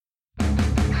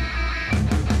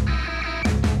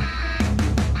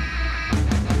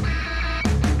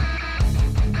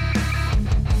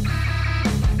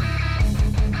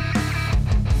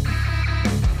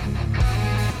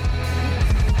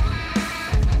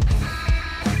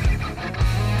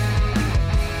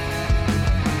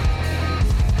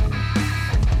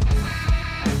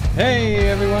Hey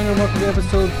everyone, and welcome to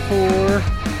episode 4.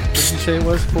 What did you say it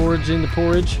was? Forge in the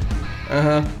Porridge?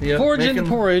 Yeah. Forge in the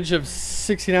Porridge of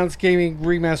 16-ounce Gaming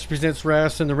Remaster presents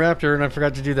Ras and the Raptor, and I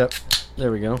forgot to do that.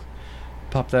 There we go.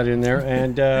 Pop that in there.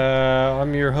 And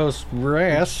I'm your host,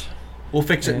 Ras. We'll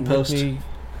fix it in post.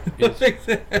 We'll fix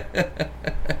it.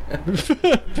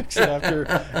 Fix it after.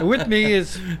 And with me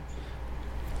is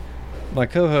my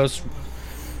co-host,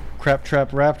 Crap Trap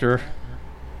Raptor.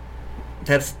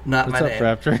 That's not What's my up, name.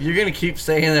 Raptor? You're going to keep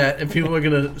saying that, and people are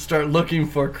going to start looking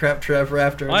for Crap Trap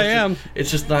Raptor. I am. It's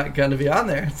just not going to be on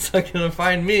there. It's not going to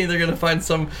find me. They're going to find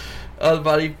some other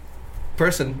body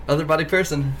person.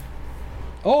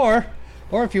 Or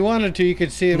if you wanted to, you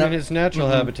could see him in his natural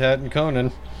habitat in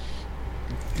Conan.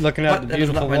 Looking at the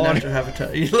beautiful water. water. Natural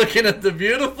habitat. You're looking at the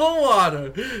beautiful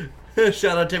water.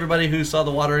 Shout out to everybody who saw the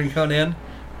water in Conan.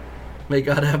 May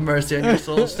God have mercy on your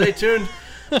soul. Stay tuned.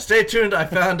 Stay tuned. I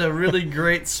found a really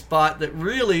great spot that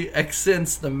really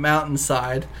accents the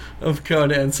mountainside of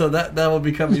Conan, so that will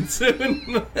be coming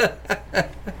soon.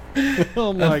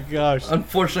 Oh my gosh.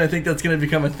 Unfortunately, I think that's going to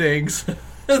become a thing.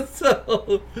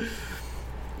 So,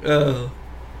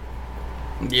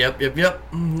 Yep.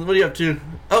 What are you up to?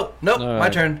 Oh, nope, All right. My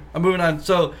turn. I'm moving on.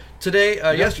 So today,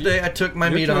 yesterday, I took my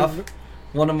meat off.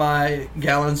 One of my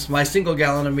gallons, my single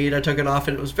gallon of meat, I took it off,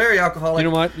 and it was very alcoholic. You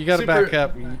know what? You got to back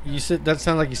up. You said that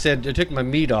sounded like you said I took my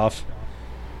meat off.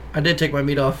 I did take my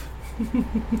meat off.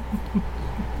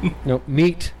 No,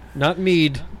 meat, not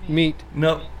mead. Meat.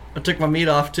 Nope, I took my meat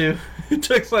off too. I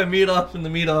took my meat off and the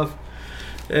meat off,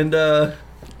 and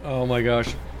Oh my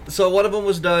gosh. so one of them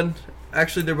was done.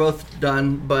 Actually, they're both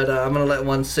done, but I'm gonna let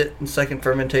one sit in second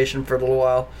fermentation for a little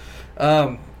while.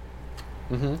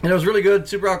 And it was really good,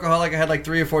 super alcoholic. I had like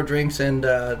 3 or 4 drinks, and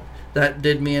that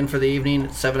did me in for the evening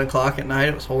at 7 o'clock at night.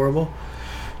 It was horrible.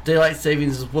 Daylight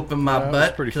savings is whooping my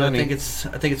butt. Pretty 'cause funny. I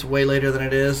think it's way later than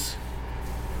it is.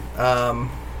 But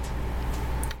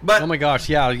Oh my gosh,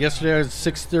 yeah. Yesterday was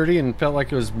 6:30 and felt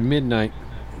like it was midnight.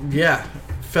 yeah,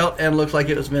 felt and looked like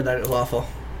it was midnight. It was awful.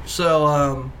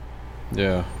 So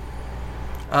Yeah.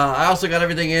 I also got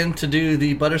everything in to do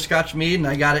the butterscotch mead, and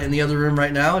I got it in the other room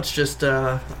right now. It's just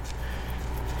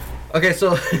okay.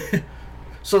 So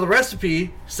so the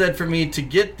recipe said for me to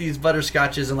get these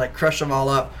butterscotches and like crush them all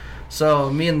up. So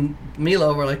me and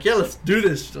Milo were like, yeah, let's do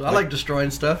this. I like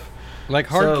destroying stuff. Like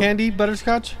hard So- candy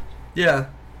butterscotch? Yeah.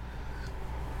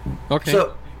 Okay.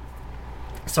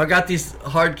 So I got these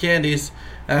hard candies,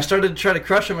 and I started to try to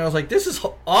crush them, and I was like, this is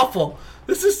awful.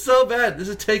 This is so bad. This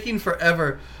is taking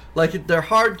forever. Like, they're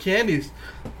hard candies.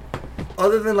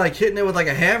 Other than, like, hitting it with, like,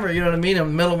 a hammer, you know what I mean, in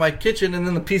the middle of my kitchen, and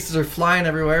then the pieces are flying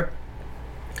everywhere.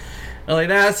 I'm like,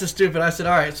 nah, this is stupid. I said,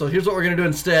 all right, so here's what we're going to do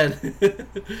instead.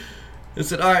 I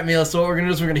said, all right, Mila, so what we're going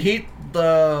to do is we're going to heat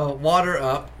the water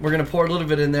up. We're going to pour a little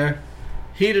bit in there,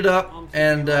 heat it up,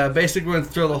 and basically we're going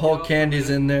to throw the whole candies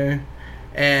in there.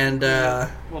 And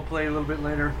we'll play a little bit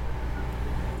later.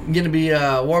 I'm going to be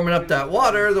warming up that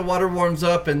water. The water warms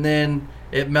up, and then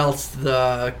it melts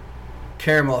the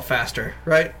caramel faster,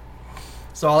 right?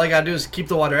 So all I got to do is keep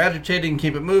the water agitated and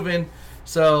keep it moving.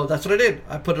 So that's what I did.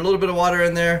 I put a little bit of water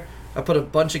in there. I put a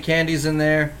bunch of candies in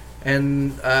there.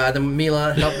 And then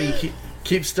Mila helped me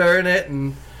keep stirring it,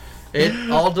 and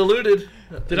it all diluted.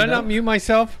 Did I not mute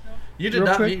myself? You did real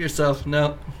not quick? mute yourself,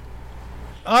 no.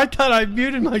 I thought I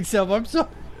muted myself. I'm sorry.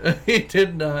 He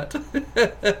did not.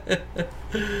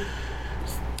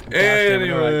 Anyway.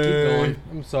 All right, keep going.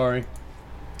 I'm sorry.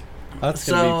 That's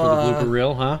going to be for the blooper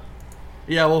reel, huh?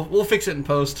 Yeah, we'll fix it in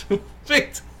post.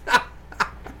 Fix.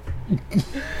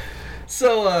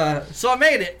 So I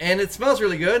made it, and it smells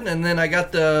really good. And then I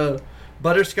got the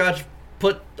butterscotch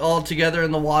put all together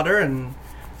in the water, and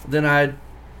then I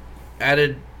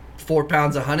added 4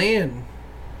 pounds of honey, and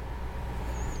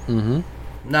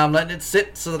now I'm letting it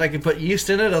sit so that I can put yeast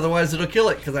in it. Otherwise, it'll kill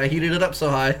it because I heated it up so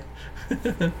high.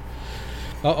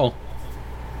 Uh-oh.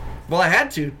 Well, I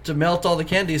had to melt all the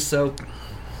candies, so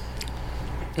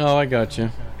Oh, I got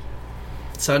you.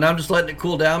 now I'm just letting it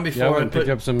cool down Yeah, I before I went and picked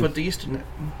up some- put the yeast in it.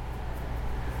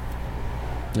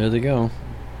 There they go.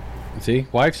 See?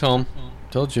 Wife's home.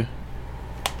 Told you.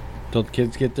 Told the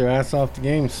kids get their ass off the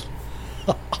games.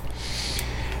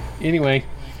 Anyway,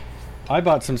 I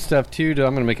bought some stuff too. I'm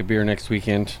going to make a beer next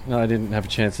weekend. No, I didn't have a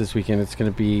chance this weekend. It's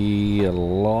going to be a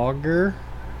lager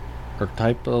or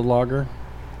type of lager.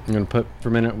 I'm going to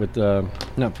ferment it with,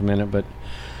 not ferment it, but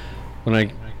when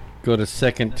I go to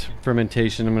second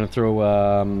fermentation, I'm going to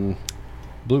throw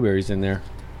blueberries in there.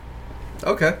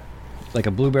 Okay. Like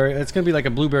a blueberry. It's going to be like a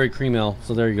blueberry cream ale.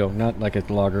 So there you go. Not like a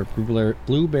lager.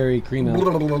 Blueberry cream ale.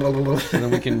 And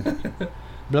then we can...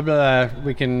 blah, blah,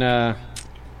 we can...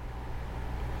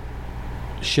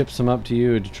 ship some up to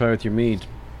you to try with your mead.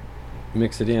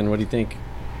 Mix it in. What do you think?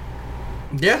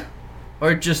 Yeah.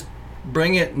 Or just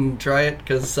bring it and try it,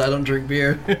 because I don't drink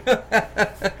beer.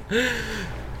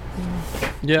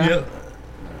 Yeah.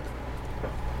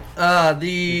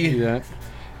 Do that.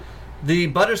 The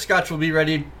butterscotch will be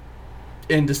ready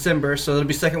in December, so it'll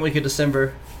be second week of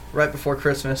December, right before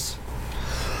Christmas.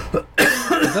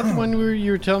 Is that the one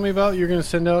you were telling me about? You're going to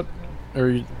send out,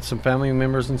 or some family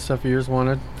members and stuff of yours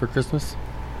wanted for Christmas,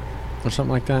 or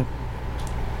something like that?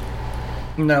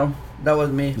 No, that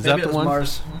wasn't me. Is Maybe that it the was one?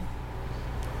 Mars.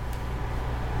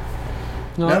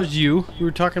 No, Nope. it was you. We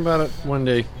were talking about it one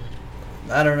day.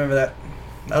 I don't remember that.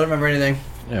 I don't remember anything.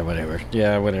 Yeah, whatever.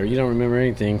 Yeah, whatever. You don't remember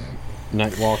anything,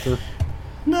 Nightwalker.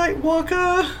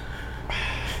 Nightwalker.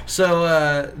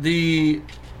 So the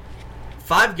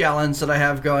 5 gallons that I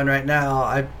have going right now,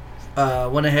 I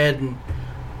went ahead and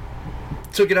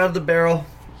took it out of the barrel,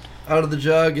 out of the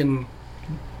jug, and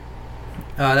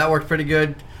that worked pretty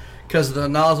good because the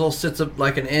nozzle sits up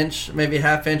like an inch, maybe a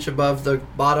half inch above the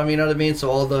bottom, you know what I mean?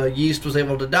 So all the yeast was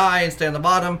able to die and stay on the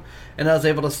bottom, and I was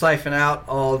able to siphon out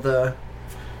all the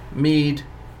mead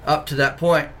up to that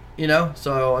point, you know?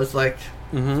 So it was like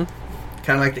Mm-hmm.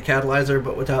 kind of like the catalyzer,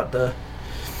 but without the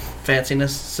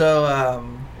fanciness. So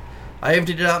I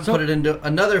emptied it out and put it into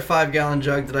another 5-gallon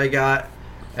jug that I got,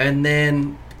 and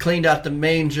then cleaned out the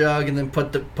main jug and then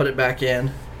put it back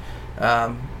in.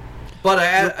 But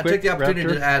I took the opportunity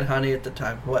Raptor, to add honey at the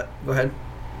time. What? Go ahead.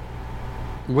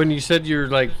 when you said you're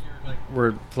like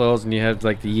were flows and you had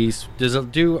like the yeast, does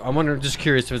it do? I'm wondering, just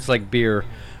curious if it's like beer,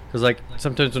 because like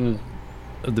sometimes when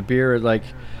the beer like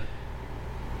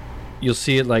you'll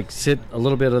see it like sit a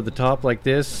little bit at the top like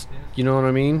this, you know what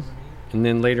I mean? And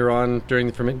then later on during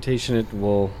the fermentation, it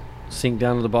will sink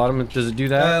down to the bottom. Does it do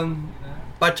that?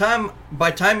 By time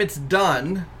it's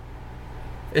done,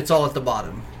 it's all at the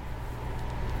bottom.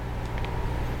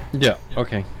 Yeah.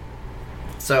 Okay.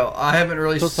 So I haven't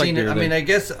really So it's like seen it. beer I mean, then. I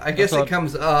guess it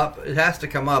comes up. It has to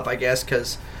come up, I guess,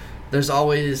 because there's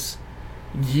always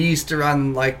yeast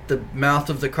around like the mouth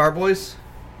of the carboys.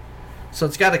 So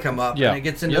it's got to come up. Yeah. And it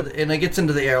gets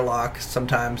into the airlock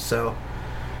sometimes. So,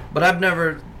 but I've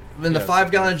never in the Yeah,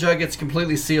 5-gallon jug. It's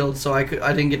completely sealed, so I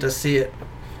didn't get to see it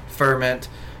ferment.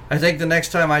 I think the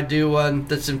next time I do one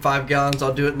that's in 5 gallons,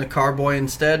 I'll do it in the carboy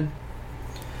instead.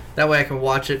 That way I can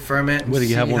watch it ferment and What, do you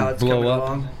see have one how it's blow coming up?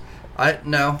 along.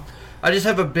 I just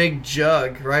have a big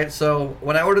jug, right? So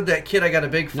when I ordered that kit, I got a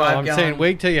big 5 No, I'm gallon. saying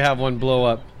wait till you have one blow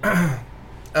up.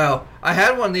 Oh, I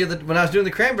had one when I was doing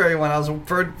the cranberry one.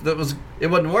 It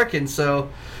wasn't working. So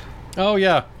Oh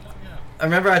yeah. I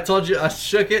remember I told you I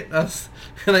shook it, and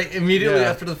I immediately Yeah,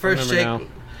 after the I first remember shake,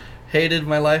 now. hated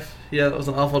my life. Yeah, that was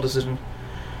an awful decision.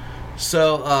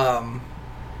 So I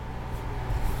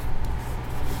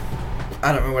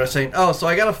don't remember what I was saying. Oh, so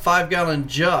I got a 5-gallon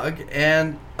jug,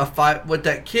 and with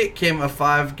that kit came a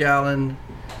 5-gallon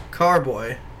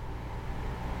carboy.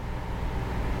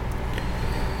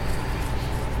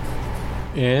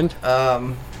 And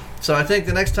So I think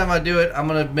the next time I do it, I'm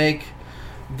gonna make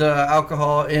the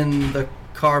alcohol in the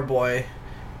carboy,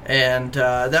 and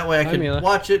that way I Hi, could Mila.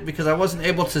 watch it, because I wasn't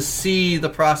able to see the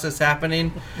process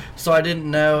happening, so I didn't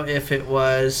know if it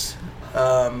was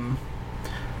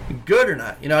good or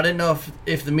not. You know, I didn't know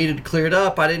if the meat had cleared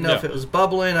up. I didn't know if Yeah. it was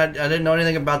bubbling. I didn't know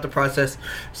anything about the process,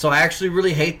 so I actually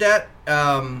really hate that.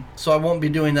 So I won't be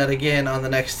doing that again on the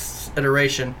next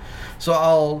iteration. So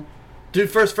I'll do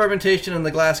first fermentation in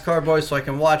the glass carboy so I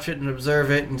can watch it and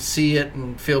observe it and see it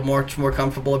and feel much more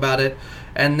comfortable about it.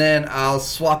 And then I'll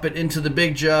swap it into the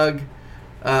big jug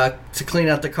to clean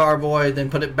out the carboy, then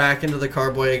put it back into the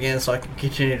carboy again so I can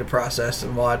continue to process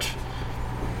and watch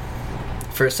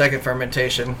for a second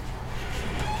fermentation.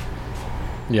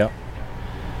 yeah.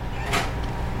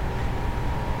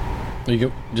 There you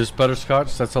go. Just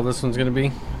butterscotch. That's all this one's gonna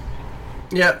be.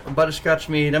 Yeah, butterscotch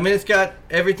mead. I mean, it's got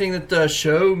everything that the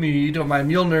show mead or my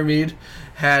Mueller mead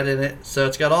had in it. So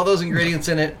it's got all those ingredients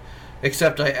in it,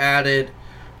 except I added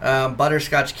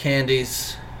butterscotch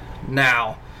candies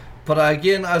now. But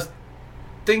again, I was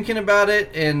thinking about it,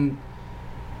 and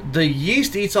the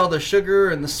yeast eats all the sugar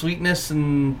and the sweetness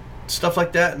and stuff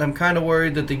like that, and I'm kind of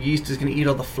worried that the yeast is going to eat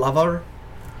all the flavor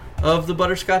of the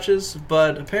butterscotches,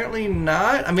 but apparently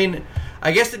not. I mean,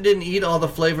 I guess it didn't eat all the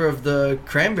flavor of the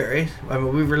cranberry. I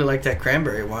mean, we really like that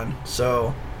cranberry one,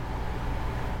 so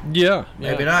Yeah.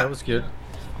 Maybe yeah, not. That was good.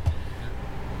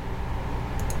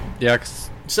 Yeah, 'cause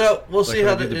so we'll like see when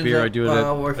how I do that the ends beer. up I do it.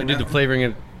 I working do the out.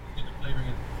 flavoring.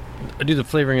 I do the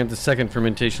flavoring at the second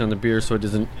fermentation on the beer, so it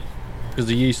doesn't, because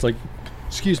the yeast, like,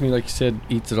 excuse me, like you said,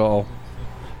 eats it all.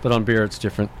 But on beer, it's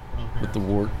different with the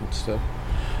wort and stuff.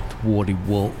 The warty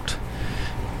wort.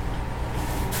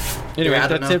 Anyway, Yeah, I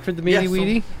don't that's know. it for the meaty Yeah, so-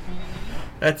 weedy.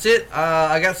 That's it.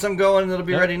 I got some going that'll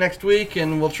be Yep. ready next week,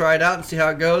 and we'll try it out and see how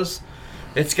it goes.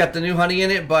 It's got the new honey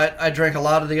in it, but I drank a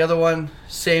lot of the other one.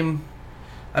 Same.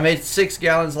 I made 6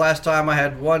 gallons last time. I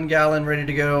had 1 gallon ready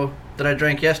to go that I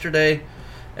drank yesterday,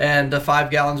 and the 5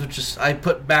 gallons, which is I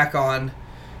put back on.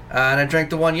 And I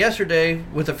drank the one yesterday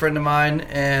with a friend of mine,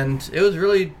 and it was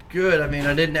really good. I mean,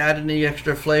 I didn't add any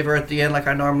extra flavor at the end like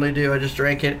I normally do. I just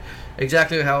drank it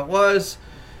exactly how it was,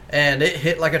 and it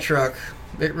hit like a truck.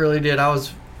 It really did. I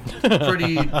was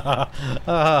pretty.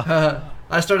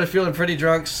 I started feeling pretty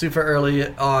drunk super early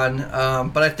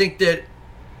on, but I think that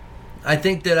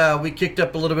we kicked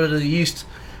up a little bit of the yeast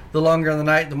the longer in the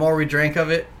night, the more we drank of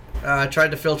it. I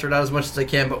tried to filter it out as much as I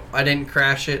can, but I didn't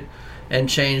crash it and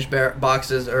change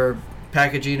boxes or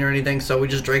packaging or anything, so we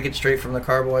just drank it straight from the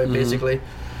carboy, basically.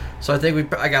 So I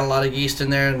think I got a lot of yeast in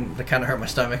there, and it kind of hurt my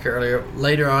stomach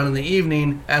later on in the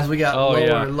evening as we got lower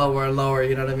and lower and lower,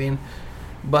 you know what I mean?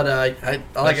 But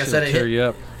like I said,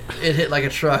 it hit like a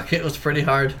truck. It was pretty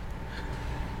hard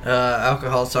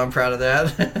alcohol, so I'm proud of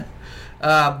that.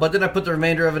 But then I put the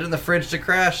remainder of it in the fridge to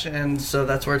crash, and so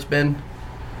that's where it's been.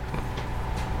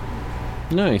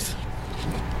 Nice.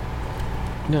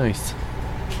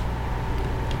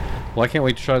 Well, I can't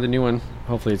wait to try the new one.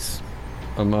 Hopefully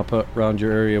I'm up around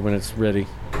your area when it's ready.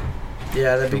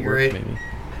 Yeah, that'd be For work, great. maybe.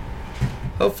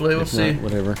 Hopefully, we'll If see. not,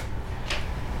 whatever.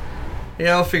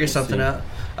 Yeah, I'll figure something see. out.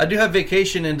 I do have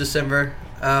vacation in December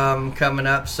coming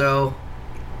up, so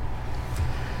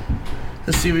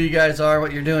let's see where you guys are,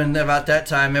 what you're doing about that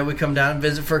time. Maybe we come down and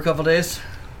visit for a couple days.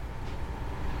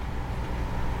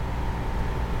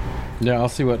 Yeah, I'll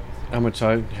see how much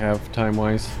I have time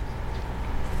wise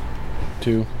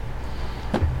too.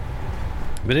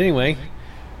 But anyway,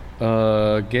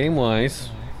 game wise,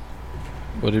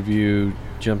 what have you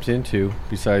jumped into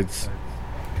besides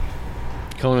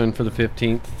Conan for the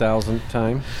 15,000th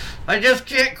time? I just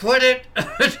can't quit it.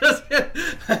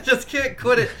 I just can't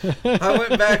quit it.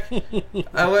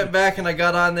 I went back and I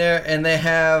got on there, and they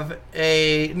have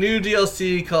a new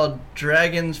DLC called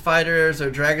Dragons Fighters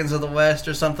or Dragons of the West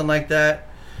or something like that.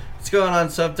 What's going on,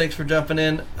 Sub? Thanks for jumping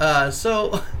in.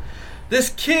 So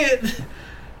this kid,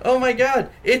 oh my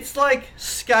god, it's like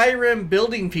Skyrim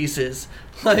building pieces.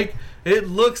 Like, it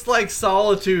looks like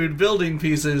Solitude building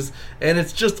pieces, and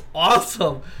it's just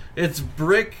awesome. It's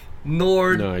brick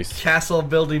Nord Nice. castle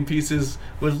building pieces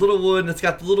with little wood, and it's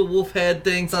got the little wolf head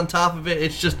things on top of it.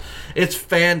 It's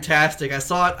fantastic. I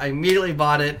saw it, I immediately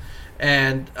bought it,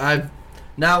 and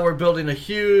now we're building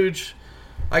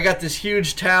I got this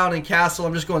huge town and castle.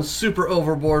 I'm just going super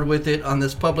overboard with it on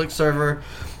this public server.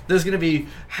 There's going to be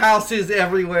houses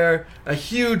everywhere, a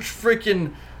huge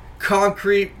freaking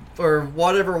concrete or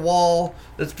whatever wall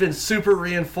that's been super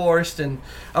reinforced, and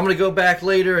I'm going to go back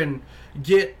later and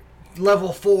get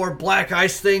level 4 black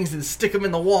ice things and stick them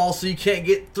in the wall so you can't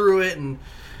get through it, and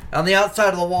on the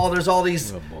outside of the wall there's all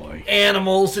these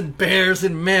animals and bears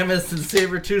and mammoths and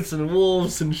saber-tooths and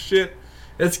wolves and shit.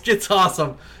 It's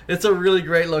awesome. It's a really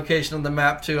great location on the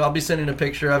map too. I'll be sending a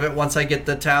picture of it once I get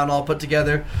the town all put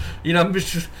together. You know, I'm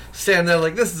just standing there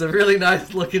like, this is a really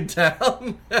nice looking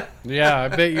town. Yeah, I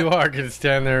bet you are going to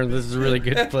stand there. This is a really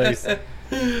good place.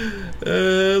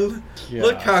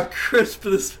 Look how crisp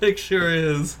this picture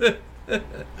is.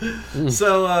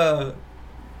 So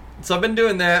I've been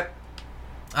doing that.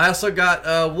 I also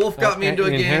got Wolf got me into a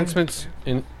game. Enhancements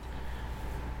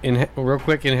real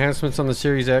quick. Enhancements on the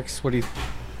Series X. What do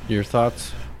your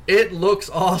thoughts? It looks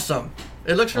awesome.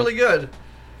 It looks really good.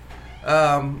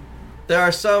 There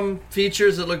are some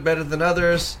features that look better than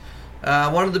others.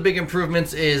 One of the big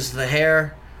improvements is the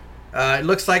hair. It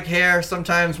looks like hair.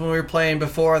 Sometimes when we were playing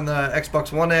before on the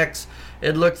Xbox One X,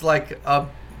 it looked like a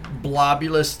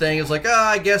blobulous thing. It's like,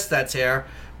 I guess that's hair.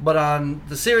 But on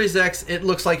the Series X, it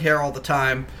looks like hair all the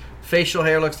time. Facial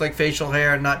hair looks like facial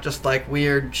hair, not just like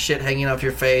weird shit hanging off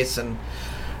your face. And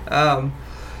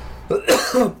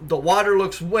the water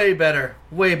looks way better.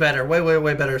 Way better.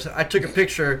 Way better. So I took a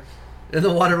picture, and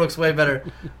the water looks way better.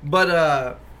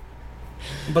 But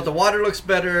the water looks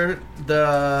better.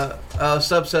 The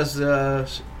sub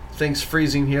says thing's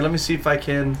freezing here. Let me see if I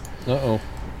can.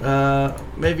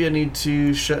 Maybe I need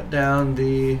to shut down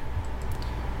the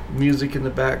music in the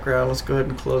background. Let's go ahead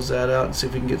and close that out and see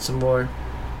if we can get some more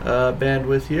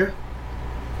bandwidth here.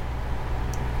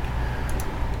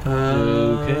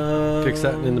 Okay. Fix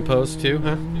that in the post too,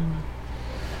 huh?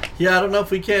 Yeah, I don't know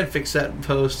if we can fix that in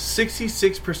post.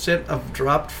 66% of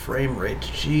dropped frame rate.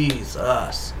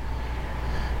 Jesus.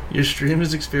 Your stream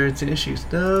is experiencing issues.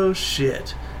 No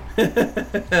shit.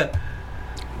 Why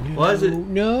is it?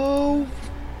 No.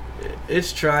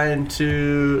 It's trying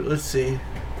to. Let's see.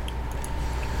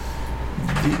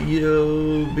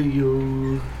 Video.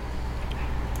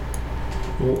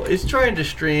 Well, it's trying to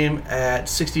stream at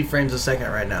 60 frames a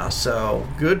second right now, so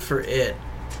good for it.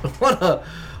 What a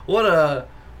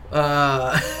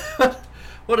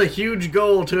what a huge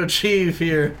goal to achieve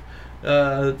here.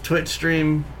 Twitch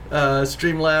stream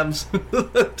Streamlabs.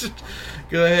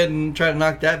 Go ahead and try to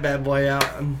knock that bad boy out.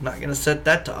 I'm not gonna set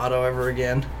that to auto ever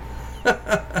again.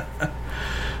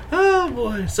 Oh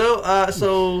boy.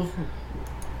 So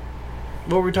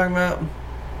what were we talking about?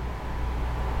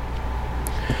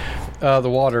 The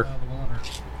water.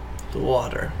 The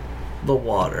water.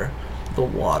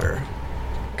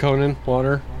 Conan,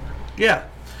 water. Yeah.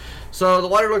 So the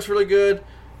water looks really good.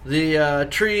 The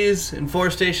trees and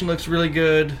forestation looks really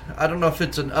good. I don't know if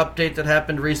it's an update that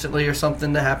happened recently or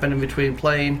something that happened in between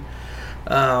playing.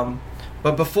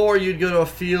 But before, you'd go to a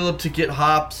field to get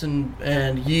hops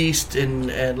and yeast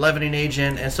and leavening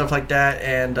agent and stuff like that.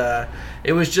 And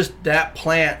it was just that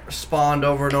plant spawned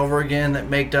over and over again that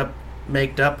made up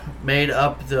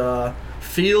the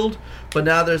field. But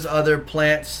now there's other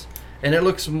plants. And it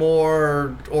looks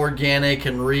more organic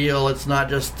and real. It's not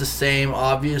just the same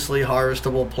obviously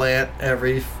harvestable plant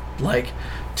every,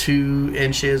 2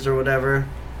 inches or whatever.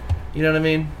 You know what I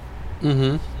mean?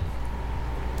 Mm-hmm.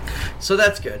 So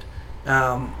that's good.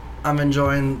 I'm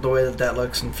enjoying the way that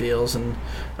looks and feels. And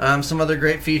some other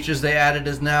great features they added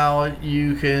is now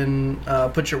you can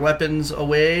put your weapons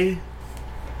away.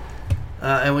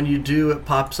 And when you do, it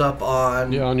pops up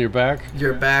on... Yeah, on your back?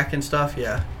 Your back and stuff,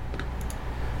 yeah.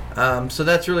 So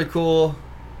that's really cool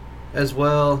as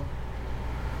well.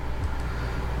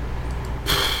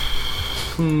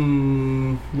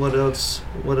 What else?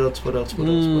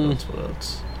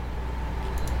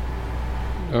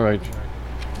 All right.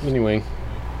 Anyway.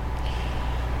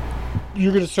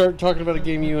 You're going to start talking about a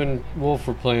game you and Wolf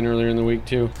were playing earlier in the week,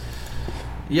 too.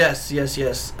 Yes.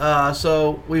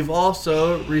 So we've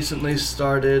also recently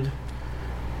started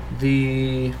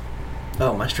the...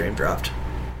 Oh, my stream dropped.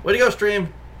 Way to go,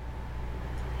 stream!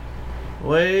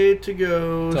 Way to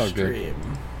go, stream.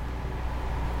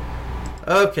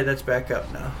 Okay, that's back up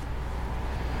now.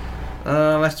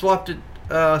 I swapped it,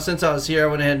 since I was here, I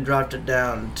went ahead and dropped it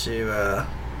down to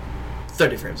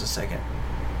 30 frames a second.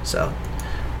 So,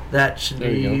 that should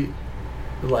be,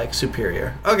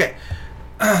 superior. Okay.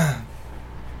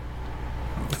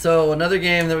 So, another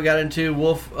game that we got into,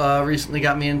 Wolf recently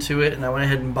got me into it, and I went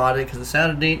ahead and bought it because it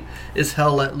sounded neat, is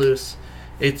Hell Let Loose.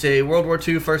 It's a World War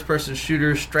II first-person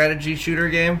shooter, strategy shooter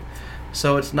game.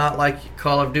 So it's not like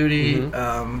Call of Duty.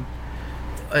 Mm-hmm.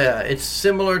 It's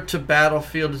similar to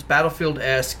Battlefield. It's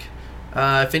Battlefield-esque.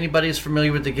 If anybody is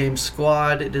familiar with the game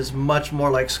Squad, it is much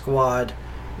more like Squad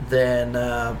than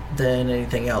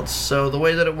anything else. So the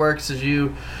way that it works is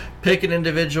you pick an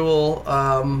individual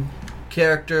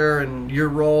character and your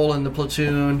role in the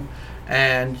platoon,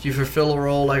 and you fulfill a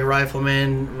role like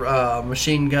rifleman,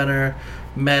 machine gunner,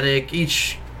 medic.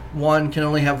 Each one can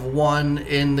only have one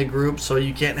in the group, so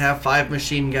you can't have 5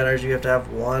 machine gunners. You have to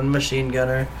have 1 machine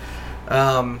gunner,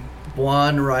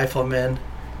 1 rifleman,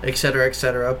 etc.,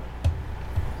 etc.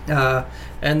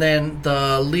 And then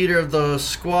the leader of the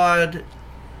squad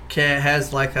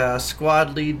has a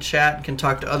squad lead chat, can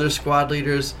talk to other squad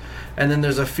leaders, and then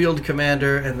there's a field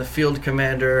commander, and the field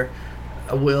commander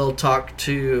will talk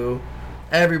to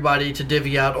everybody to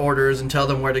divvy out orders and tell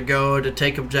them where to go to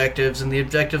take objectives, and the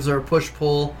objectives are a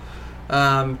push-pull.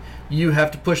 You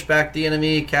have to push back the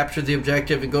enemy, capture the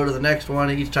objective, and go to the next one.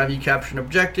 And each time you capture an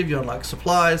objective, you unlock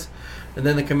supplies, and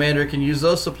then the commander can use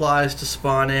those supplies to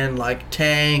spawn in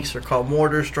tanks, or call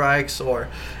mortar strikes, or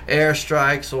air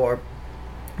strikes, or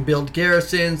build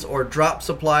garrisons, or drop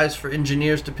supplies for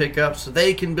engineers to pick up so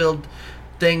they can build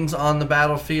things on the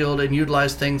battlefield and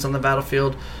utilize things on the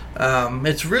battlefield.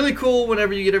 It's really cool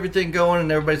whenever you get everything going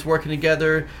and everybody's working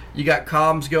together. You got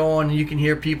comms going and you can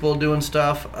hear people doing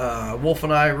stuff. Wolf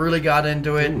and I really got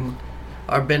into it and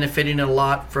are benefiting a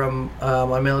lot from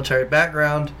my military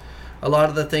background. A lot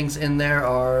of the things in there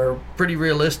are pretty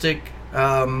realistic.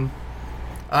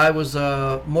 I was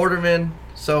a mortarman,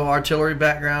 so artillery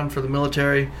background for the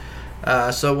military.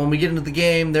 So when we get into the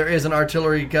game, there is an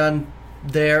artillery gun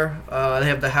there. They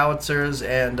have the howitzers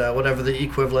and whatever the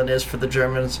equivalent is for the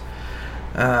Germans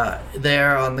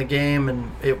there on the game,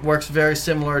 and it works very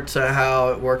similar to how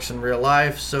it works in real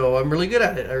life, so I'm really good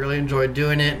at it. I really enjoy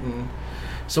doing it. And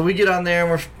so we get on there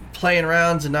and we're playing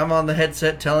rounds, and I'm on the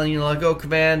headset telling you, oh,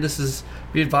 command, this is,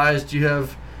 be advised, you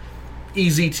have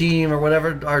Easy Team, or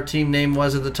whatever our team name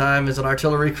was at the time, as an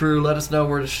artillery crew, let us know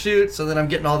where to shoot. So then I'm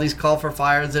getting all these call for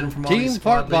fires in from all these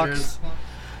squad leaders,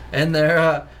 and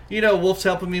they're Wolf's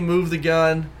helping me move the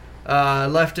gun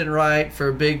left and right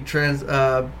for big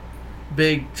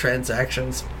big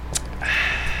transactions.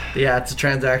 Yeah, it's a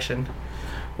transaction.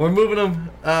 We're moving them.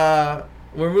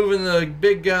 We're moving the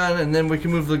big gun, and then we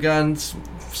can move the guns,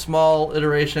 small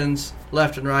iterations,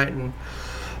 left and right, and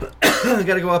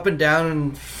got to go up and down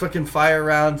and fucking fire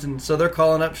rounds. And so they're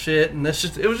calling up shit, and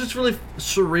it was just really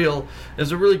surreal. It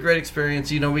was a really great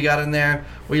experience. You know, we got in there,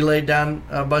 we laid down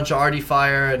a bunch of arty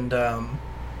fire, and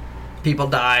people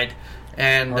died,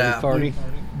 and we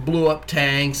blew up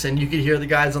tanks, and you could hear the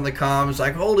guys on the comms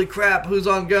like, "Holy crap, who's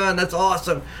on gun? That's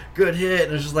awesome, good hit!"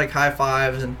 And it's just like high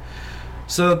fives. And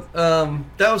so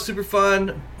that was super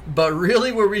fun. But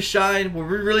really, where we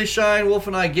really shine, Wolf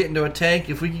and I get into a tank.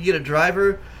 If we could get a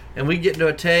driver and we get into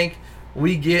a tank,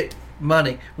 we get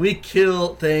money. We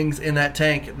kill things in that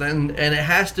tank, and it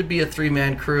has to be a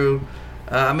 3-man crew.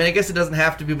 I mean, I guess it doesn't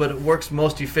have to be, but it works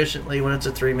most efficiently when it's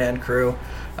a 3-man crew.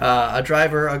 A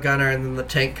driver, a gunner, and then the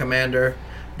tank commander.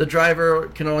 The driver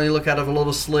can only look out of a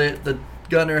little slit. The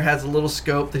gunner has a little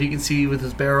scope that he can see with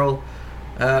his barrel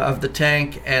of the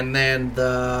tank, and then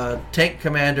the tank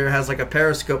commander has like a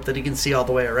periscope that he can see all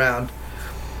the way around.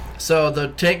 So the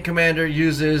tank commander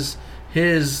uses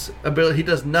his ability. He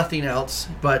does nothing else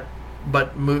but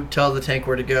tell the tank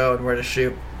where to go and where to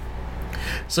shoot.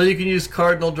 So you can use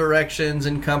cardinal directions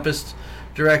and compass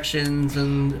directions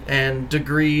and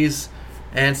degrees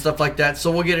and stuff like that.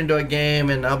 So we'll get into a game,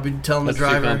 and I'll be telling the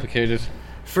driver. That's too complicated.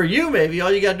 For you, maybe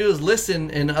all you gotta do is listen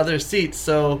in other seats.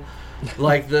 So,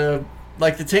 like the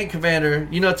tank commander,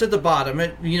 you know, it's at the bottom.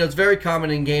 It's very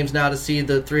common in games now to see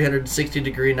the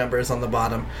 360-degree numbers on the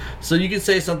bottom. So you can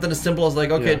say something as simple as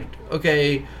like,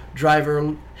 okay,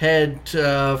 driver, head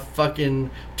to fucking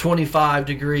 25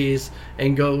 degrees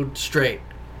and go straight.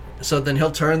 So then he'll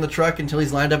turn the truck until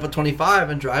he's lined up at 25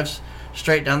 and drives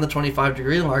straight down the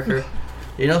 25-degree marker.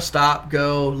 You know, stop,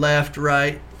 go, left,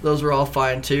 right. Those are all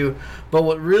fine too. But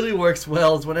what really works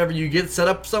well is whenever you get set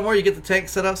up somewhere, you get the tank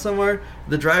set up somewhere,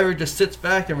 the driver just sits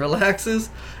back and relaxes,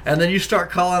 and then you start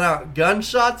calling out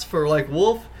gunshots for like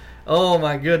Wolf. Oh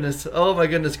my goodness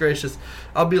gracious.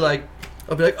 I'll be like,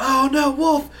 oh no,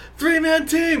 Wolf, 3-man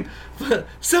team,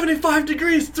 75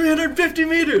 degrees, 350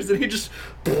 meters, and he just.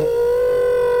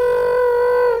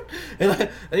 And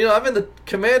I'm in the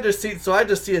commander seat, so I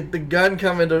just see the gun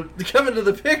come into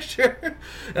the picture.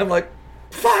 I'm like,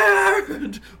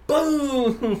 fired!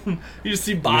 Boom! You just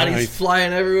see bodies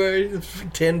flying everywhere.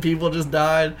 10 people just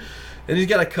died. And he's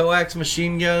got a coax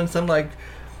machine gun, so I'm like,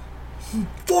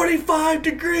 45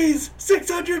 degrees,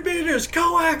 600 meters,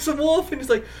 coax a Wolf. And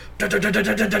he's like, you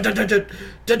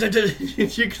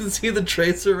can see the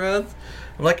tracer rounds.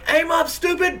 I'm like, aim up,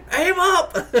 stupid! Aim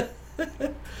up!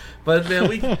 But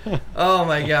man, oh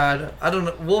my god, I don't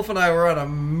know. Wolf and I were on a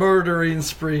murdering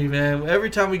spree, man.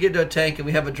 Every time we get to a tank and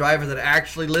we have a driver that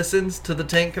actually listens to the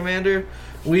tank commander,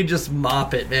 we just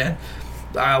mop it, man.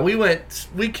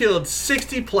 We killed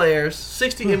 60 players,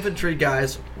 60 infantry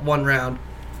guys, one round.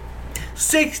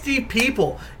 60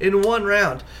 people in one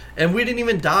round, and we didn't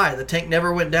even die. The tank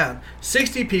never went down.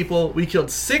 60 people. We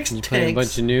killed 6 tanks. You playing a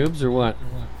bunch of noobs or what?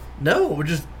 No, we're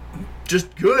just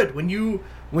good.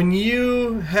 When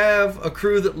you have a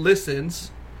crew that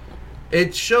listens,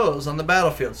 it shows on the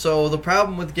battlefield. So the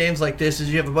problem with games like this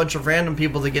is you have a bunch of random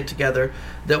people that get together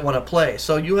that want to play.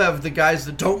 So you have the guys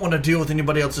that don't want to deal with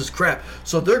anybody else's crap,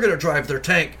 so they're going to drive their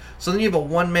tank. So then you have a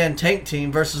 1-man tank team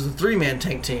versus a 3-man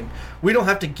tank team. We don't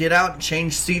have to get out and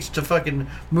change seats to fucking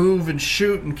move and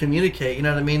shoot and communicate, you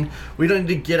know what I mean? We don't need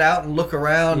to get out and look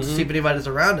around to see if anybody's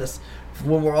around us.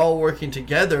 When we're all working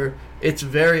together, it's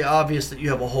very obvious that you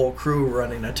have a whole crew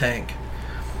running a tank.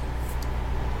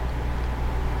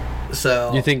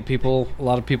 So you think a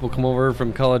lot of people come over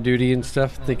from Call of Duty and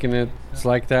stuff thinking it's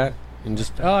like that, and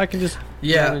just I can just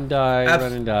run and die,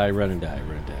 run and die, run and die,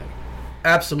 run and die.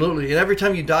 Absolutely, and every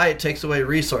time you die, it takes away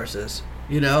resources.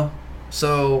 You know,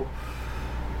 so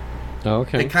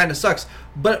it kind of sucks.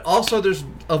 But also, there's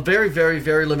a very, very,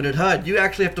 very limited HUD. You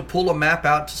actually have to pull a map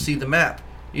out to see the map.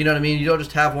 You know what I mean? You don't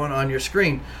just have one on your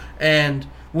screen. And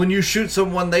when you shoot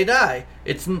someone, they die.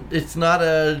 It's not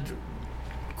a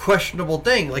questionable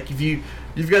thing. Like if you've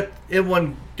got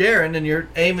M1 Garen and you're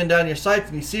aiming down your sights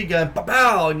and you see a guy,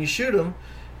 pow, and you shoot him,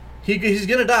 he's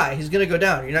gonna die. He's gonna go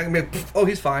down. You're not gonna be like, oh,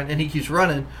 he's fine, and he keeps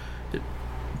running.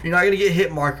 You're not gonna get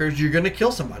hit markers. You're gonna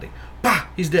kill somebody. Bah,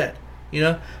 he's dead. You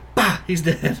know, bah, he's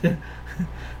dead.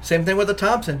 Same thing with the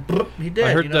Thompson. He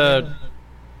dead.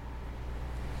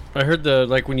 I heard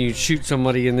like when you shoot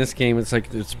somebody in this game,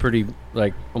 it's pretty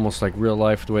like almost like real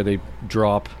life the way they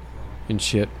drop and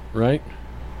shit, right?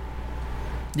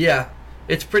 Yeah,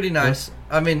 it's pretty nice.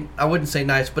 Yeah. I mean, I wouldn't say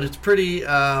nice, but it's pretty.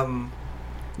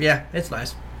 Yeah, it's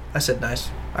nice. I said nice.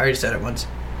 I already said it once.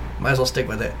 Might as well stick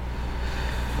with it.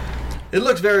 It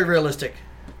looks very realistic.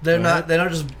 They're Right. not. They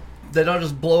don't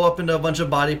just blow up into a bunch of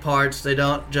body parts. They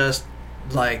don't just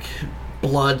like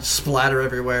blood splatter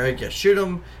everywhere. You shoot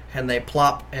them and they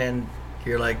plop, and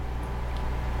you're like,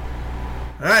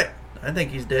 all right, I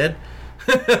think he's dead.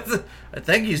 I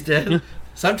think he's dead.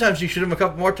 Sometimes you shoot him a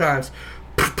couple more times.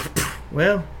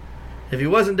 Well, if he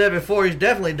wasn't dead before, he's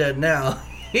definitely dead now.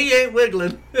 He ain't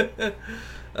wiggling.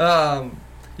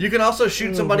 You can also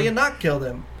shoot somebody and not kill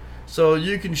them. So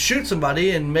you can shoot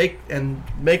somebody and make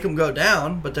them go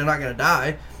down, but they're not going to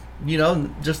die. You know,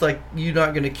 just like you're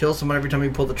not going to kill someone every time you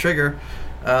pull the trigger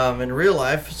in real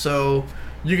life. So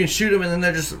you can shoot them and then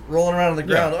they're just rolling around on the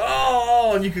ground. Yeah.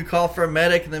 Oh, and you can call for a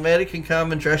medic, and the medic can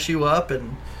come and dress you up,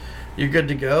 and you're good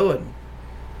to go. And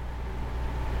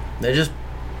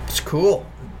it's cool.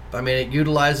 I mean, it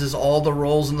utilizes all the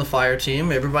roles in the fire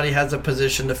team. Everybody has a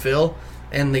position to fill,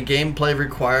 and the gameplay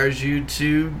requires you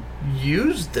to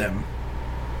use them,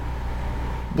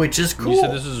 which is cool. You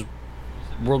said this is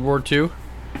World War II?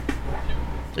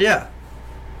 Yeah.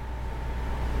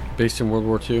 Based in World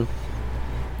War II?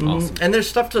 Awesome. And there's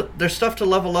stuff to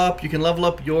level up. You can level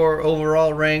up your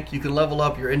overall rank. You can level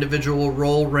up your individual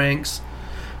role ranks,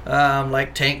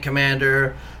 like tank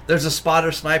commander. There's a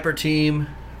spotter sniper team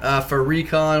for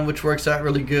recon, which works out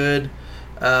really good.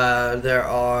 There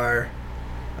are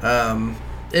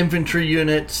infantry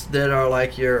units that are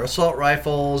like your assault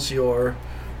rifles, your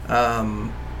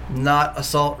not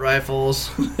assault rifles,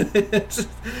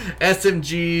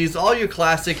 SMGs, all your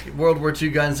classic World War II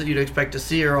guns that you'd expect to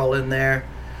see are all in there.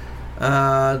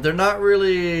 They're not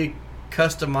really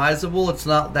customizable. It's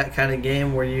not that kind of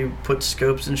game where you put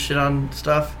scopes and shit on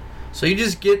stuff. So you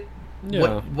just get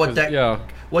what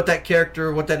that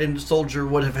character, what that soldier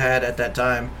would have had at that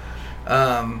time.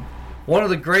 One of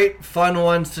the great fun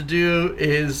ones to do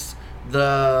is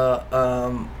the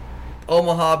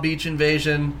Omaha Beach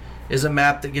Invasion is a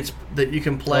map that you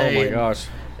can play. Oh my gosh.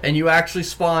 And you actually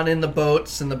spawn in the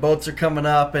boats, and the boats are coming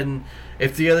up, and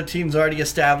if the other team's already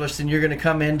established, then you're going to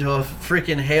come into a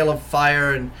freaking hail of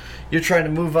fire, and you're trying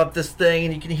to move up this thing,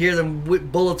 and you can hear them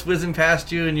bullets whizzing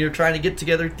past you, and you're trying to get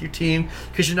together with your team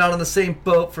because you're not on the same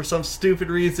boat for some stupid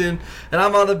reason. And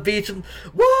I'm on the beach, and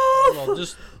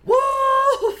Wolf!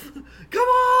 Wolf! Come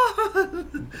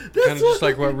on! Kind of just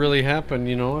like what really happened,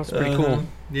 you know? That's pretty cool.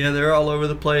 Yeah, they're all over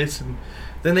the place, and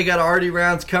then they got arty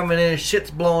rounds coming in, and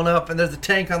shit's blowing up, and there's a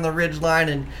tank on the ridge line,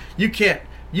 and you can't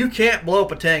blow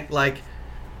up a tank. Like,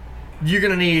 you're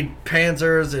gonna need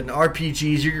Panzers and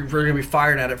RPGs. You're gonna be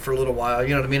firing at it for a little while.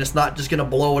 You know what I mean? It's not just gonna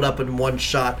blow it up in one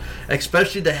shot.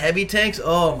 Especially the heavy tanks.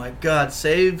 Oh my God!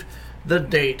 Save the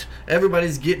date.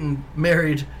 Everybody's getting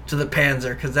married to the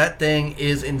Panzer because that thing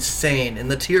is insane. And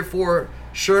the Tier 4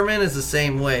 Sherman is the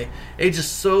same way. It's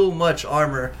just so much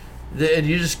armor, and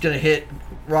you're just gonna hit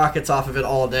rockets off of it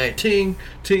all day. Ting,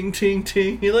 ting, ting,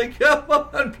 ting. You're like, come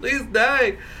on, please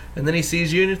die. And then he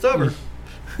sees you and it's over.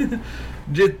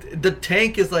 The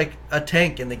tank is like a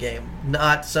tank in the game,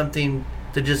 not something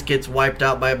that just gets wiped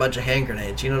out by a bunch of hand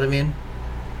grenades. You know what I mean?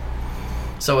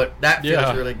 So that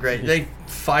feels really great. They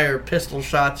fire pistol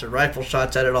shots or rifle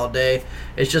shots at it all day.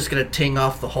 It's just going to ting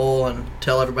off the hole and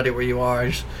tell everybody where you are.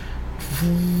 Just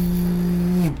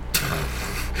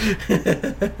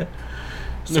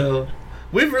so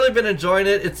we've really been enjoying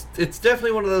it. It's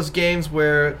definitely one of those games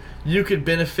where you could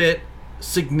benefit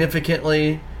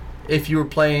significantly if you were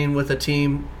playing with a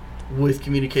team with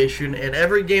communication. And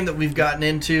every game that we've gotten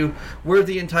into where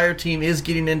the entire team is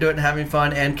getting into it and having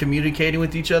fun and communicating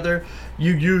with each other,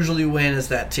 you usually win as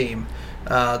that team.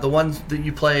 The ones that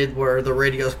you played where the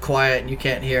radio's quiet and you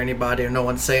can't hear anybody or no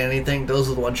one's saying anything, those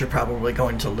are the ones you're probably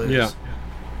going to lose. Yeah.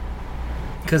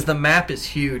 Because the map is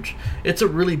huge. It's a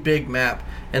really big map,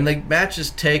 and the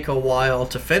matches take a while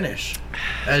to finish,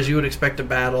 as you would expect a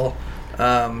battle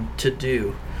to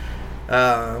do.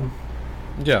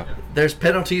 Yeah. There's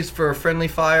penalties for friendly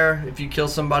fire if you kill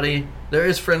somebody. There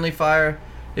is friendly fire.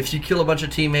 If you kill a bunch of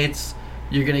teammates,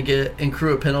 you're going to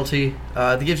accrue a penalty.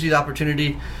 That gives you the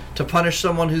opportunity to punish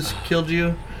someone who's killed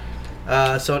you.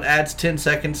 So it adds 10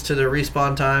 seconds to their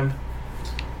respawn time,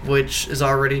 which is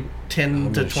already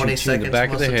 10 to 20 seconds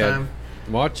most of the time.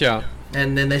 Watch out.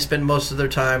 And then they spend most of their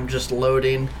time just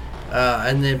loading.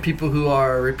 And then people who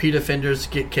are repeat offenders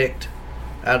get kicked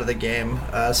out of the game.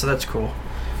 So that's cool.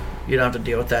 You don't have to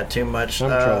deal with that too much.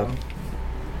 So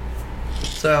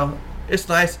it's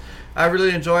nice. I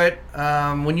really enjoy it.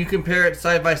 When you compare it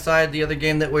side by side, the other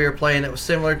game that we were playing that was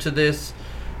similar to this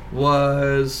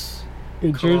was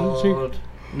Insurgency? called...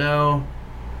 No.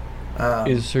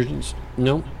 Insurgency?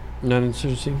 No, not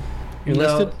Insurgency.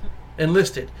 Enlisted? No,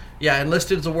 Enlisted. Yeah,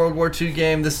 Enlisted is a World War II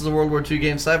game. This is a World War II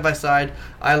game. Side by side,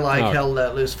 I like Oh. Hell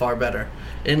Let Loose far better.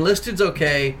 Enlisted's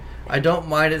okay. I don't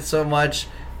mind it so much,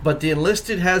 but the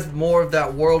Enlisted has more of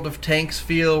that World of Tanks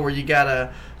feel where you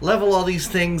gotta level all these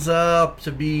things up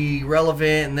to be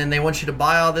relevant, and then they want you to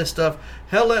buy all this stuff.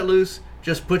 Hell Let Loose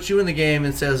just puts you in the game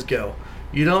and says go.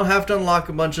 You don't have to unlock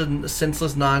a bunch of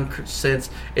senseless nonsense.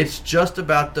 It's just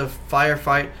about the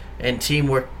firefight and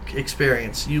teamwork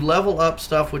experience. You level up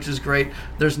stuff, which is great.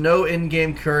 There's no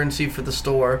in-game currency for the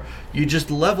store. You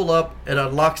just level up, it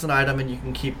unlocks an item, and you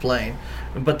can keep playing.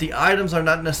 But the items are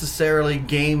not necessarily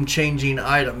game-changing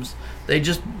items. They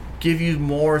just give you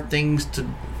more things to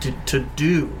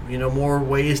do, more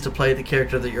ways to play the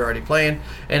character that you're already playing.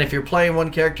 And if you're playing one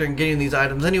character and getting these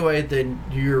items anyway, then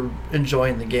you're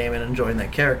enjoying the game and enjoying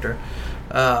that character.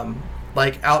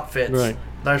 Like outfits. Right.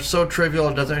 They're so trivial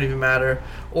it doesn't even matter.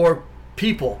 Or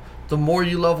people. The more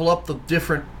you level up, the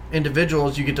different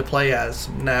individuals you get to play as.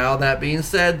 Now, that being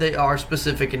said, they are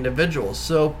specific individuals.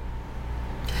 So,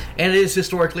 and it is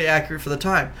historically accurate for the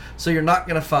time. So you're not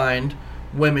going to find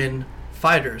women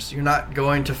fighters. You're not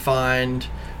going to find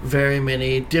very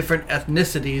many different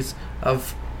ethnicities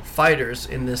of fighters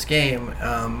in this game.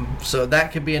 So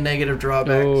that could be a negative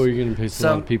drawback. Oh, you're going to piss a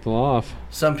lot of people off.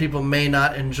 Some people may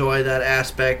not enjoy that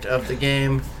aspect of the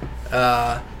game.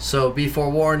 So be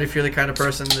forewarned, if you're the kind of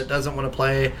person that doesn't want to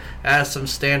play as some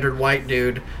standard white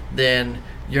dude, then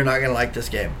you're not going to like this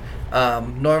game.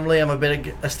 Normally I'm a bit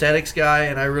of aesthetics guy,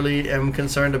 and I really am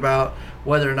concerned about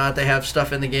whether or not they have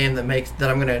stuff in the game that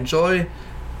I'm going to enjoy.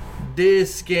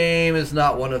 This game is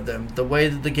not one of them. The way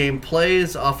that the game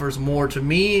plays offers more to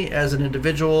me as an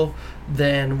individual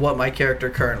than what my character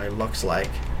currently looks like.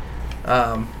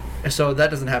 So that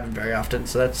doesn't happen very often.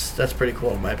 So that's pretty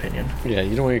cool in my opinion. Yeah,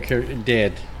 you don't want your character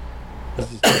dead.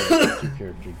 This is dead. Your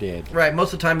character dead. Right.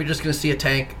 Most of the time you're just going to see a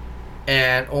tank,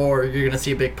 or you're going to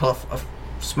see a big puff of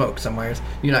smoke somewhere.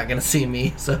 You're not going to see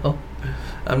me, so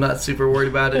I'm not super worried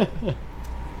about it.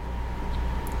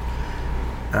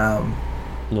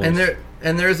 Nice.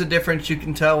 And there is a difference. You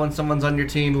can tell when someone's on your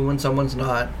team and when someone's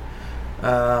not.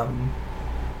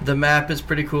 The map is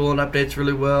pretty cool and updates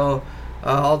really well.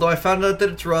 Although I found out that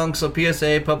it's wrong, so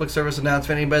PSA, public service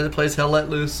announcement, anybody that plays Hell Let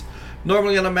Loose.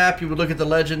 Normally on a map you would look at the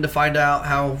legend to find out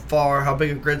how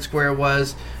big a grid square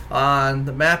was. On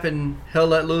the map in Hell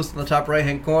Let Loose in the top right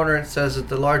hand corner, it says that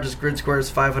the largest grid square is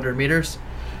 500 meters.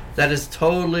 That is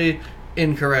totally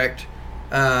incorrect.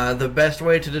 The best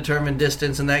way to determine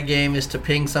distance in that game is to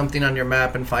ping something on your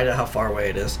map and find out how far away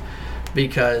it is.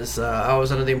 Because I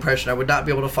was under the impression I would not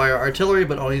be able to fire artillery,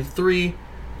 but only 3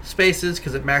 spaces,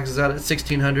 because it maxes out at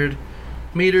 1600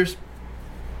 meters.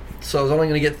 So I was only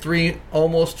going to get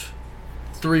almost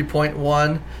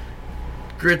 3.1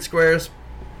 grid squares.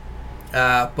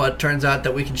 But turns out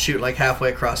that we can shoot like halfway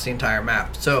across the entire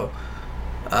map. So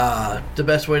the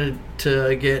best way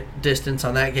to get distance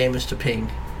on that game is to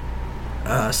ping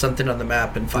something on the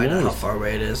map and find out how far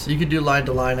away it is. You could do line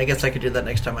to line. I guess I could do that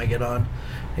next time I get on.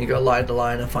 And go line to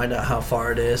line and find out how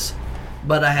far it is.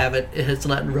 But I haven't. It's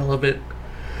not relevant.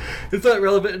 It's not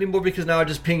relevant anymore because now I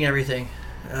just ping everything.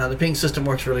 The ping system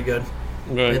works really good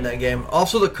in that game.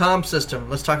 Also the comm system.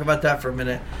 Let's talk about that for a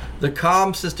minute. The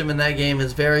comm system in that game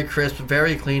is very crisp,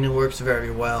 very clean, and works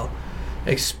very well.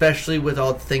 Especially with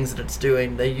all the things that it's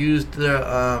doing. They used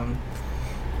a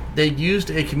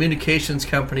communications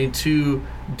company to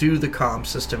do the comm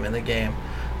system in the game.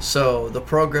 So the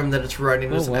program that it's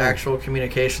running is an actual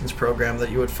communications program that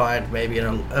you would find maybe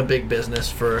in a big business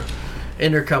for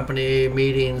intercompany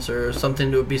meetings or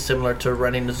something that would be similar to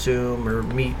running a Zoom or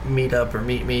Meetup or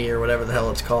Meet Me or whatever the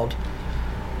hell it's called.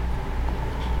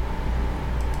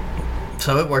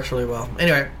 So it works really well.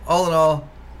 Anyway, all in all,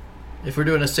 if we're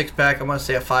doing a 6-pack, I'm going to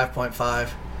say a 5.5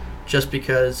 just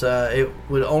because it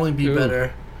would only be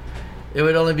better. It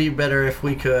would only be better if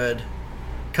we could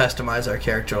customize our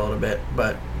character a little bit,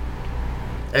 but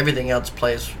everything else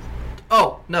plays.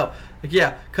 Oh, no.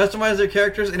 Yeah, customize their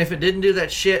characters, and if it didn't do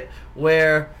that shit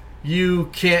where you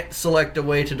can't select a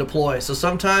way to deploy. So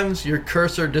sometimes your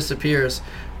cursor disappears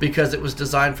because it was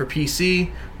designed for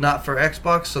PC, not for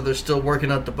Xbox, so they're still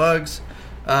working out the bugs.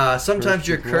 Sometimes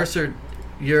your cursor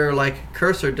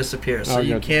disappears, so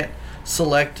you can't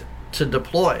select to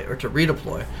deploy or to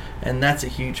redeploy, and that's a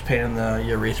huge pain in the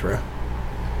urethra.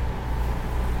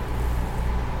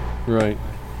 Right.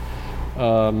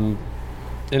 And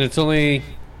it's only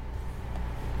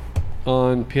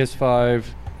on PS5,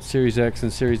 Series X,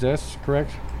 and Series S,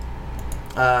 correct?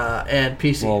 And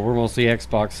PC. Well, we're mostly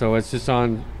Xbox, so it's just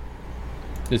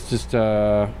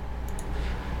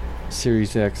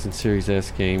Series X and Series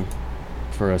S game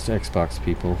for us Xbox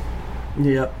people.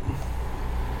 Yep.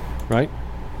 right?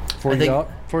 think-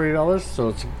 $40. So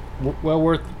it's well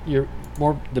worth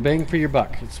the bang for your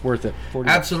buck. It's worth it. $40.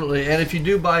 Absolutely. And if you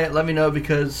do buy it, let me know,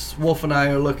 because Wolf and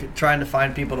I are trying to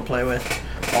find people to play with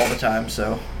all the time.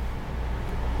 So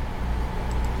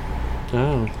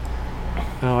Oh,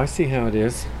 I see how it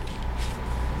is.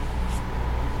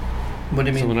 what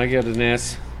do you So when mean? I get an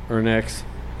S or an X,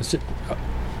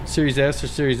 Series S or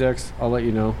Series X, I'll let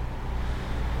you know,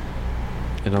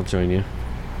 and I'll join you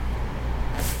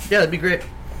Yeah, that'd be great.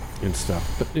 and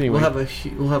stuff. But anyway,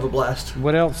 We'll have a blast.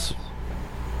 what else?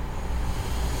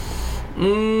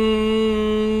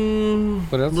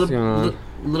 What else is going on?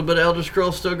 A little bit of Elder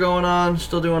Scrolls still going on.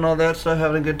 Still doing all that stuff.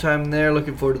 Having a good time there.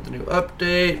 Looking forward to the new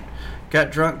update.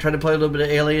 Got drunk. Tried to play a little bit of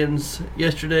Aliens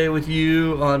yesterday with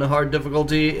you on a hard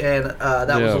difficulty, and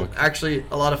that was actually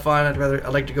a lot of fun. I'd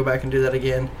like to go back and do that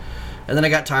again. And then I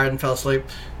got tired and fell asleep.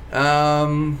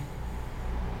 Downloaded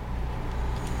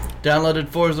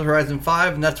Forza Horizon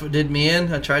 5, and that's what did me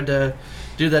in. I tried to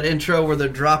do that intro where they're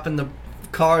dropping the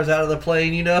cars out of the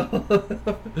plane, you know?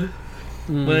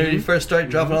 When you first start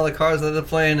dropping all the cars out of the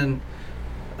plane, and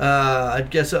I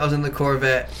guess I was in the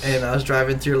Corvette, and I was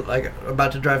driving through,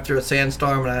 about to drive through a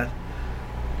sandstorm, and I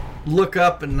look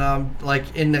up, and I'm,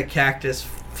 in the cactus,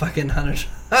 fucking 100,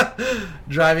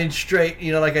 driving straight,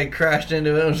 like I crashed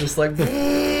into it. It was just like,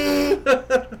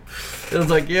 it was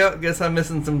like, yeah, guess I'm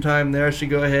missing some time there. I should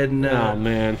go ahead and Oh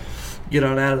man, get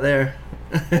on out of there.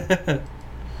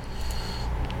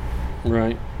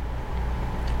 right?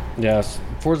 Yes,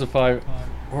 Forza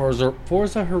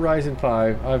Horizon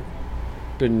 5. I've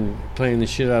been playing the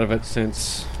shit out of it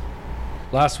since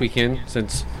last weekend.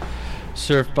 Since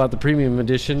Surf bought the premium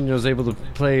edition, I was able to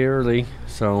play early.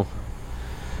 So,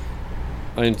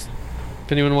 if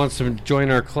anyone wants to join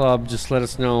our club, just let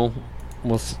us know.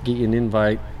 We'll get you an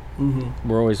invite. Mm-hmm.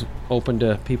 We're always open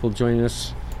to people joining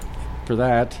us for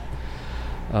that.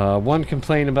 One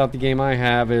complaint about the game I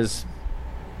have is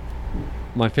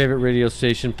my favorite radio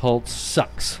station, Pulse,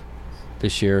 sucks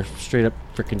this year. Straight up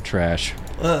freaking trash.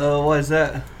 Why is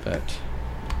that? But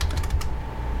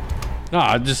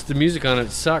just the music on it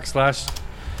sucks.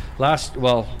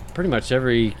 Well, pretty much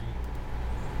every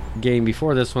game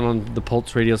before this one on the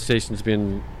Pulse radio station's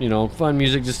been, fun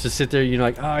music just to sit there.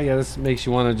 This makes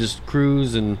you want to just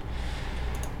cruise and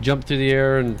jump through the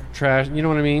air and trash. You know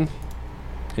what I mean?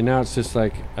 And now it's just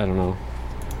like, I don't know.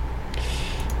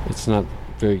 It's not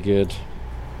very good.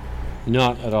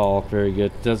 Not at all very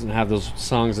good. It doesn't have those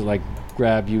songs that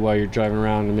grab you while you're driving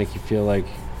around and make you feel like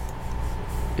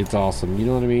it's awesome. You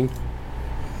know what I mean?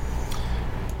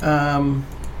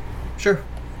 Sure.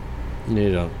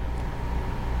 You don't.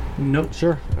 Nope.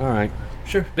 Sure. All right.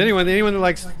 Sure. But anyway, anyone that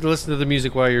likes to listen to the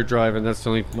music while you're driving, that's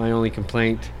my only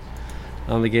complaint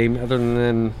on the game. Other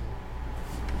than,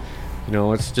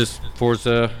 it's just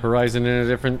Forza Horizon in a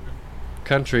different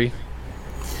country.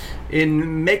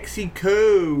 In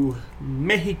Mexico.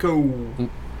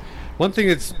 One thing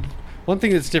that's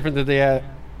different that they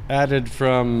added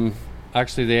from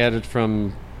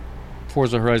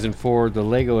Forza Horizon 4, the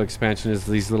Lego expansion, is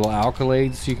these little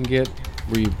accolades you can get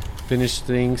where you finish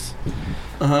things.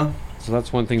 Uh-huh. So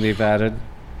that's one thing they've added,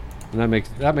 and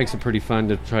that makes it pretty fun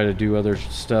to try to do other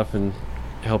stuff and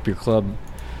help your club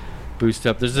boost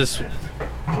up. There's this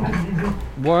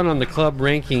one on the club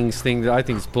rankings thing that I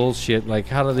think is bullshit.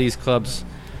 How do these clubs?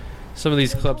 Some of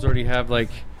these clubs already have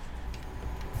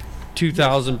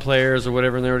 2,000 players or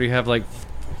whatever, and they already have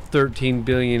 13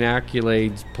 billion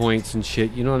accolades points and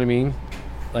shit. You know what I mean?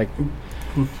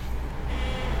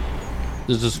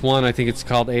 There's this one, I think it's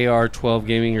called AR12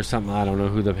 Gaming or something. I don't know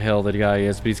who the hell that guy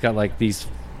is, but he's got these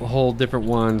whole different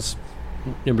ones.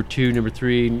 Number 2, number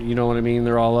 3, you know what I mean?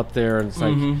 They're all up there, and it's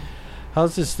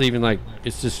how's this even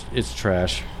it's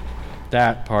trash.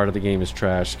 That part of the game is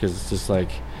trash because it's just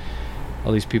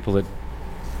all these people that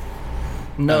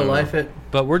life it.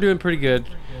 But we're doing pretty good.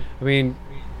 I mean,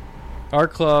 our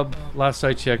club, last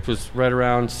I checked, was right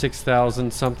around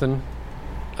 6,000 something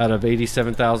out of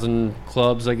 87,000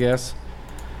 clubs, I guess.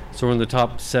 So we're in the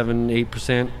top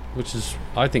 7-8%, which is,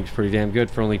 I think, is pretty damn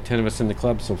good for only 10 of us in the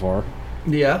club so far.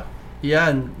 Yeah. Yeah,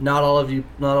 and not all of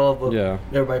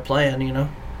everybody playing,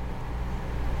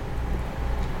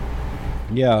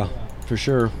 Yeah, for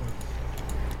sure.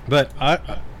 But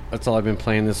that's all I've been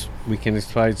playing this weekend,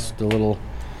 besides the little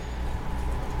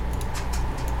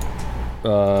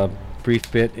brief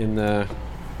bit in the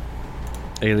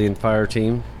Alien Fire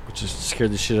Team, which just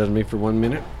scared the shit out of me for 1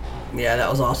 minute. Yeah, that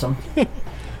was awesome.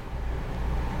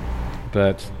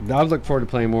 But I look forward to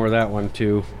playing more of that one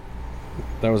too.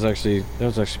 That was actually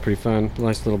pretty fun.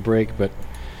 Nice little break, but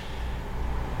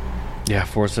yeah,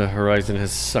 Forza Horizon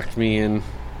has sucked me in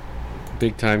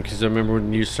big time. Because I remember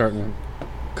when you starting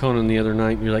Conan the other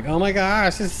night, and you're like, "Oh my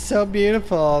gosh, this is so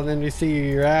beautiful!" And then you see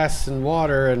your ass in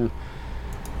water and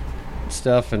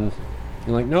stuff, and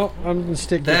you're like, "Nope, I'm gonna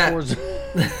stick to Forza."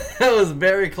 That was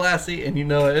very classy, and you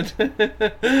know it.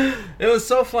 It was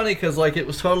so funny because like it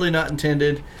was totally not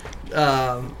intended.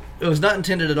 It was not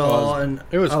intended at all, and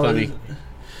it was funny.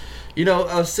 You know,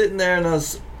 I was sitting there and I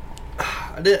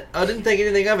didn't think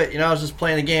anything of it. You know, I was just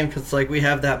playing the game because like we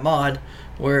have that mod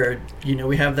where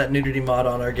we have that nudity mod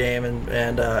on our game,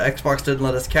 and Xbox didn't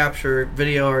let us capture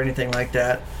video or anything like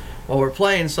that while we're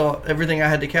playing. So everything I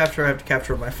had to capture, I have to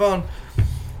capture with my phone.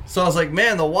 So I was like,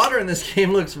 man, the water in this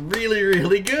game looks really,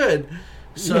 really good.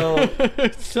 So,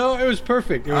 so it was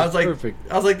perfect. It was perfect.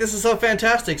 I was like, this is so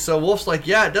fantastic. So Wolf's like,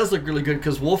 yeah, it does look really good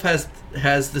because Wolf has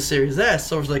the Series S.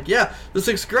 So I was like, yeah, this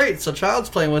looks great. So Child's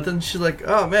playing with it, and she's like,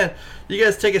 oh man, you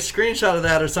guys take a screenshot of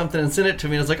that or something and send it to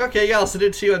me. And I was like, okay, yeah, I'll send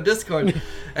it to you on Discord.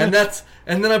 and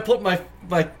then I put my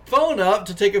phone up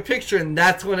to take a picture, and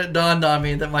that's when it dawned on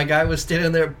me that my guy was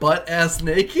standing there butt ass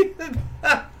naked.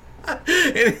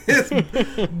 And his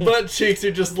butt cheeks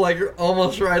are just like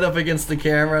almost right up against the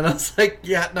camera, and I was like,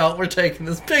 yeah, no, we're taking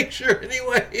this picture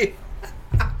anyway.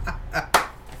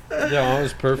 Yeah, it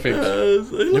was perfect.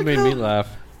 It made me laugh.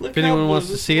 If anyone wants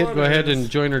to see it, go ahead and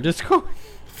join our Discord.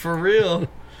 For real.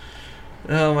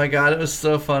 Oh my god, it was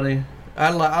so funny.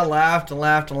 I laughed and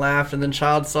laughed and laughed, and then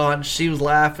Child saw it, and she was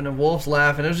laughing, and Wolf's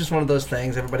laughing. It was just one of those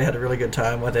things. Everybody had a really good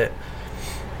time with it.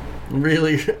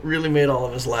 Really, really made all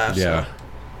of us laugh. Yeah. So.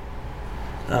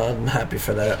 I'm happy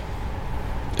for that.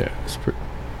 Yeah, it's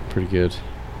pretty good.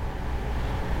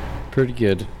 Pretty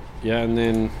good. Yeah, and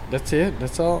then that's it.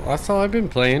 That's all I've been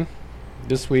playing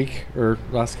this week, or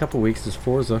last couple of weeks, is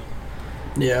Forza.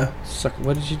 Yeah.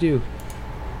 What did you do?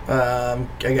 I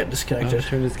got disconnected.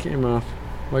 Turn this camera off.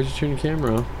 Why'd you turn your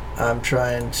camera off? I'm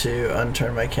trying to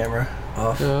unturn my camera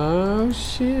off. Oh,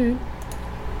 shit.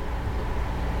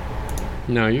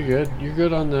 No, you're good. You're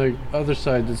good on the other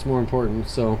side that's more important,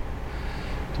 so...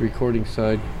 the recording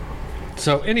side.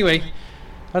 So anyway,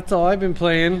 that's all I've been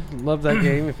playing. Love that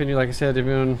game. If like I said, if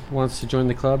anyone wants to join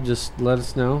the club, just let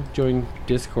us know. Join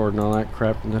Discord and all that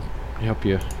crap, and that'll help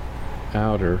you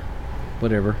out or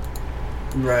whatever.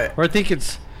 Right. Or I think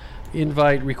it's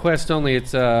invite request only.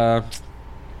 It's I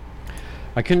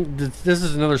couldn't. This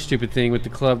is another stupid thing with the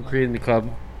club, creating the club.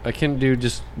 I couldn't do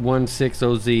just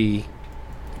 16OZ.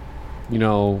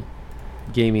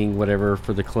 Gaming whatever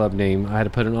for the club name. I had to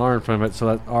put an R in front of it, so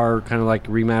that R kind of like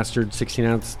remastered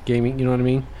 16-ounce gaming, you know what I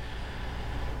mean?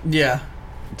 Yeah.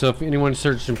 So if anyone's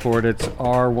searching for it, it's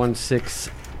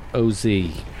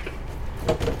R16OZ.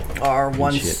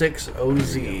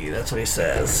 R16OZ. That's what he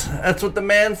says. That's what the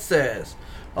man says.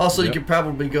 Also, You could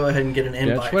probably go ahead and get an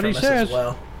invite from us as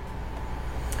well.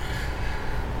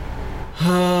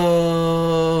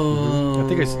 Oh, I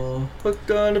think what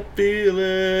kind of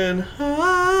feeling?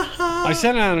 I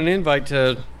sent out an invite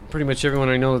to pretty much everyone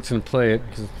I know that's going to play it,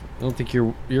 because I don't think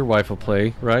your wife will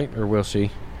play, right? Or will she?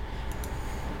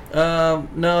 No,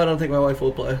 I don't think my wife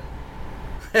will play.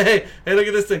 Hey, look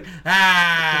at this thing.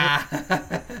 Ah!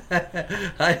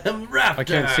 I am Raptor. I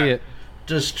can't see it.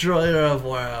 Destroyer of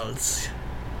worlds.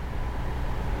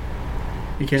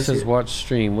 You can't see it. It says watch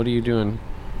stream. What are you doing?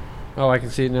 Oh, I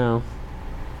can see it now.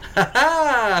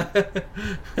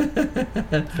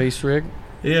 Face rig?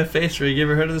 Yeah, face rig. You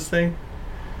ever heard of this thing?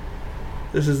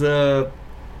 This is a...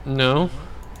 No.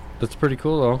 That's pretty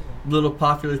cool, though. Little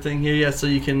popular thing here. Yeah, so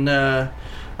you can...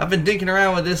 I've been dinking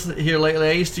around with this here lately.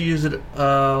 I used to use it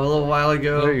a little while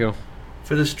ago. There you go.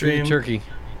 For the stream. Turkey.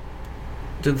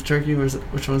 Did the turkey?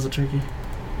 Which one's the turkey?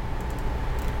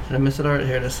 Did I miss it already?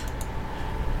 Here it is.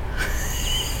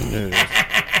 There it is.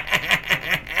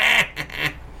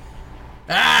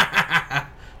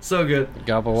 So good.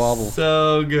 Gobble wobble.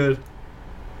 So good.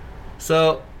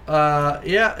 So,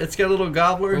 yeah, it's got a little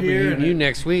gobbler We'll here. Be you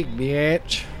next week,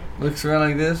 bitch. Looks around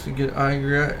like this. You get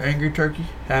angry turkey,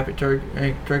 happy turkey,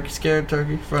 angry turkey, scared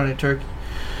turkey, funny turkey.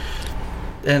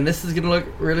 And this is going to look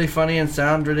really funny and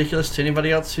sound ridiculous to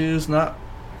anybody else who's not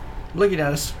looking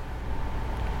at us.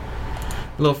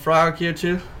 A little frog here,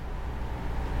 too.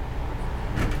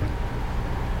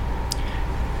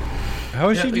 How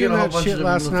was you doing that shit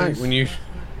last night when you...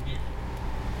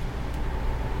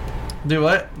 Do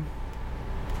what?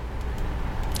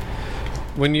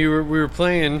 When we were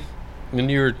playing, when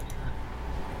you were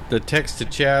the text to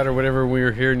chat or whatever we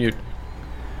were hearing you,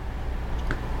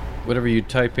 whatever you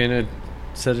type in it,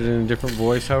 said it in a different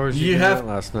voice. How was you doing that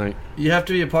last night? You have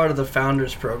to be a part of the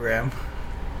Founders Program.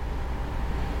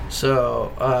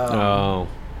 So, oh.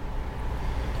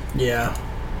 Yeah.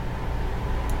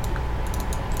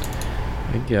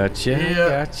 I gotcha.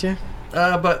 Yeah. Gotcha.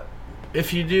 But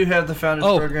if you do have the Founders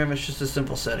Oh. program, it's just a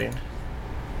simple setting.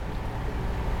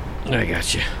 I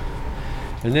got you.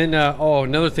 And then,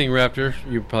 another thing, Raptor,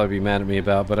 you'd probably be mad at me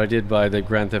about, but I did buy the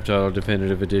Grand Theft Auto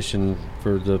Definitive Edition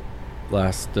for the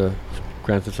last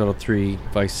Grand Theft Auto 3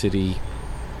 Vice City.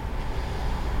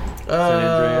 San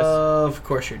Andreas. Of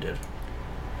course you did.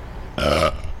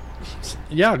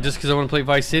 Yeah, just because I want to play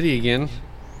Vice City again.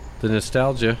 The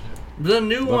nostalgia. The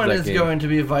new Love one that is game. going to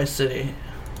be Vice City.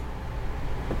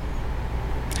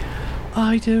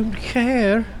 I don't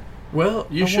care. Well,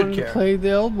 you I should want to care. play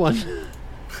the old one.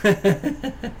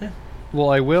 Well,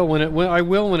 I will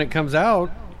when it comes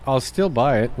out. I'll still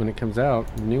buy it when it comes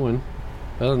out, the new one.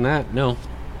 Other than that, no.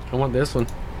 I want this one.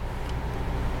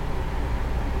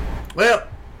 Well,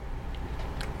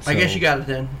 I guess So- you got it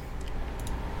then.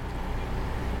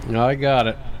 No, I got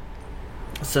it.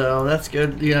 So that's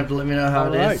good. You have to let me know how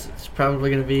it Alright. is. It's probably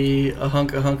going to be a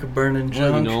hunk of burning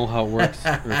Well, junk. you know how it works.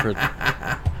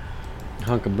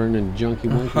 Hunk of burning junky A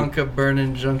monkey. hunk of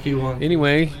burning junky wunk.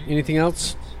 Anyway, anything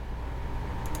else?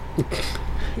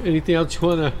 Anything else you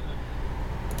want to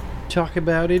talk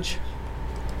about, Idge?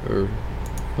 Or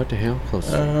what the hell? Close.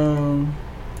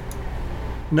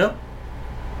 No.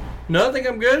 No, I think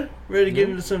I'm good. Ready to get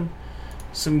into some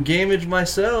gamage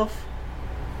myself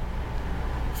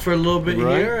for a little bit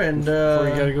Right. here, and Before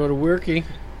you gotta go to worky.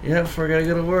 yeah, before I gotta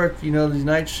go to work. You know, these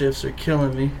night shifts are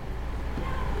killing me.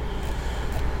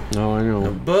 No, I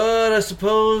know. But I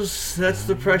suppose that's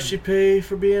the price you pay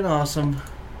for being awesome.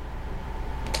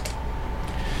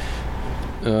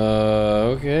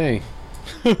 Okay.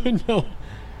 No.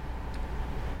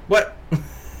 What?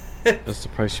 That's the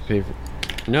price you pay for.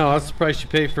 No, that's the price you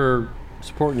pay for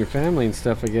supporting your family and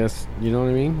stuff, I guess. You know what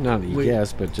I mean? Not that you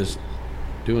guess, but just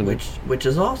doing Which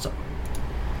is awesome.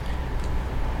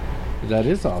 it. That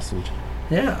is awesome.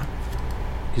 Yeah.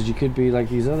 Because you could be like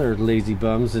these other lazy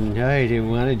bums and, I didn't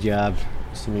want a job.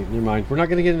 So, never mind. We're not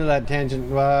going to get into that tangent.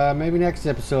 Maybe next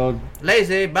episode.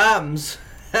 Lazy bums.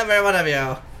 Every one of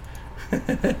you.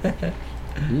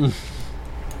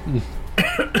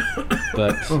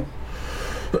 But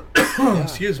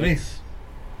Excuse me.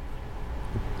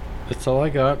 that's all I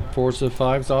got. Forza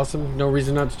 5's awesome. No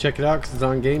reason not to check it out because it's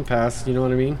on Game Pass. You know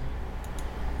what I mean?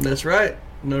 That's right.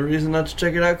 No reason not to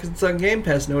check it out because it's on Game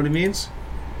Pass. Know what it means?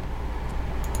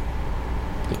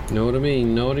 Know what I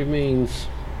mean? Know what it means.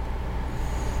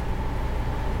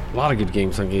 A lot of good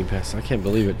games on Game Pass. I can't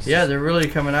believe it. Yeah, they're really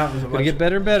coming out with a Gonna bunch. get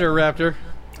better and better, Raptor.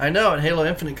 I know, and Halo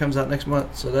Infinite comes out next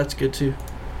month, so that's good too.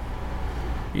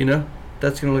 You know,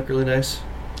 that's gonna look really nice.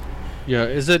 Yeah,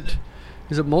 is it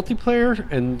multiplayer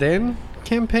and then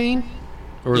campaign?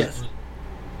 Or Yes.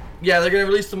 Yeah, they're gonna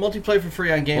release the multiplayer for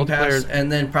free on Game Pass, Multiplayer-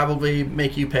 and then probably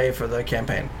make you pay for the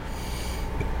campaign.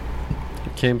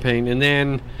 campaign, and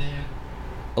then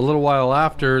a little while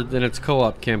after, then it's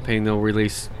co-op campaign. They'll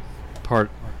release part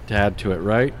to add to it,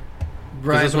 right?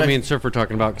 Right. That's what but me I- and Surf were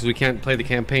talking about because we can't play the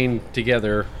campaign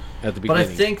together at the But beginning.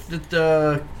 I think that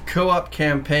the co-op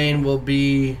campaign will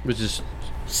be which is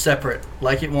separate.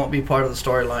 Like, it won't be part of the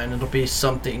storyline. It'll be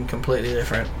something completely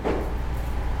different.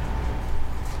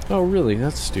 oh really?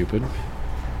 That's stupid.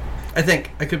 I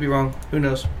think. I could be wrong. Who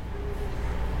knows?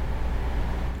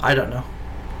 I don't know.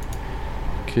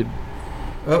 Could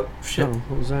Oh, shit. oh,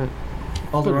 what was that?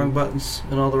 All the wrong buttons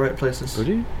in all the right places. Would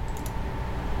you?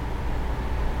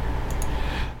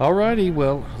 Alrighty,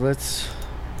 well, let's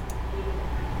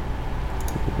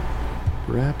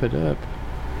wrap it up.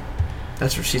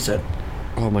 That's what she said.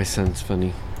 Oh, my son's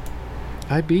funny.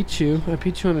 I beat you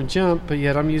on a jump, but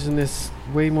yet I'm using this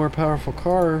way more powerful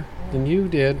car than you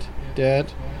did,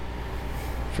 Dad.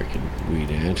 Freaking wee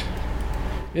Dad.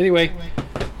 Anyway,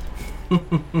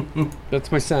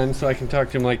 that's my son, so I can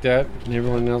talk to him like that, and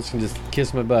everyone else can just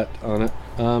kiss my butt on it.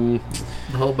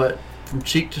 The whole butt. From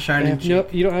cheek to shining cheek.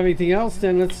 Nope, you don't have anything else,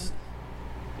 then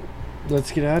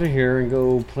let's get out of here and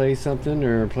go play something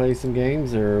or play some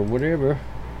games or whatever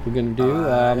we're gonna do.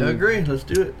 I agree. Let's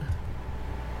do it.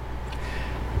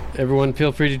 Everyone,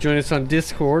 feel free to join us on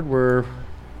Discord where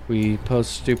we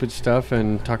post stupid stuff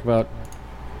and talk about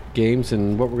games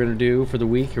and what we're gonna do for the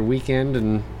week or weekend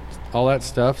and all that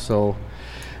stuff. So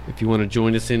if you want to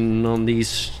join us in on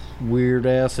these weird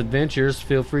ass adventures,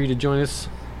 feel free to join us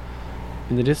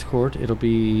in the Discord. It'll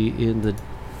be in the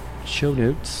show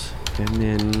notes. And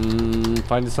then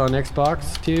find us on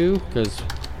Xbox too, because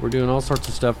we're doing all sorts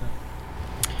of stuff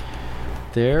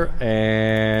there.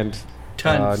 And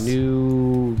Tons.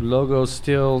 new logo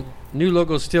still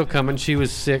coming. She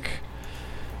was sick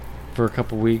for a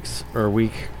couple weeks or a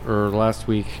week or last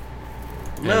week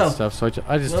and No. stuff. So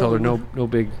I just told her no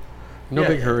big Yeah,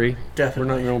 big yeah, hurry. definitely.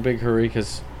 We're not in no big hurry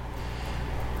because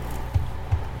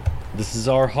This is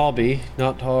our hobby,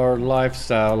 not our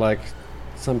lifestyle like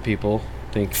some people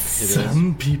think it is.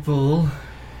 Some people.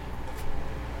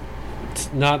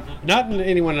 It's not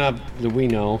anyone that we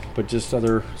know, but just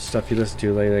other stuff you listen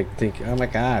to. They like think, oh my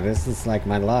god, this is like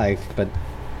my life, but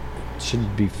it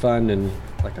should be fun and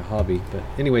like a hobby. But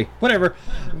anyway, whatever.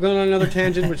 I'm going on another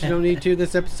tangent, which you don't need to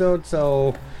this episode.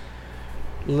 So,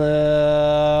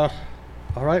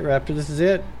 all right, Raptor, this is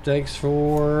it. Thanks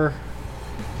for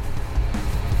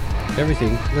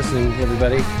everything, listening,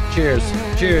 everybody. Cheers.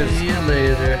 Cheers. See you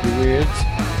later. You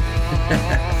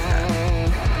weirds.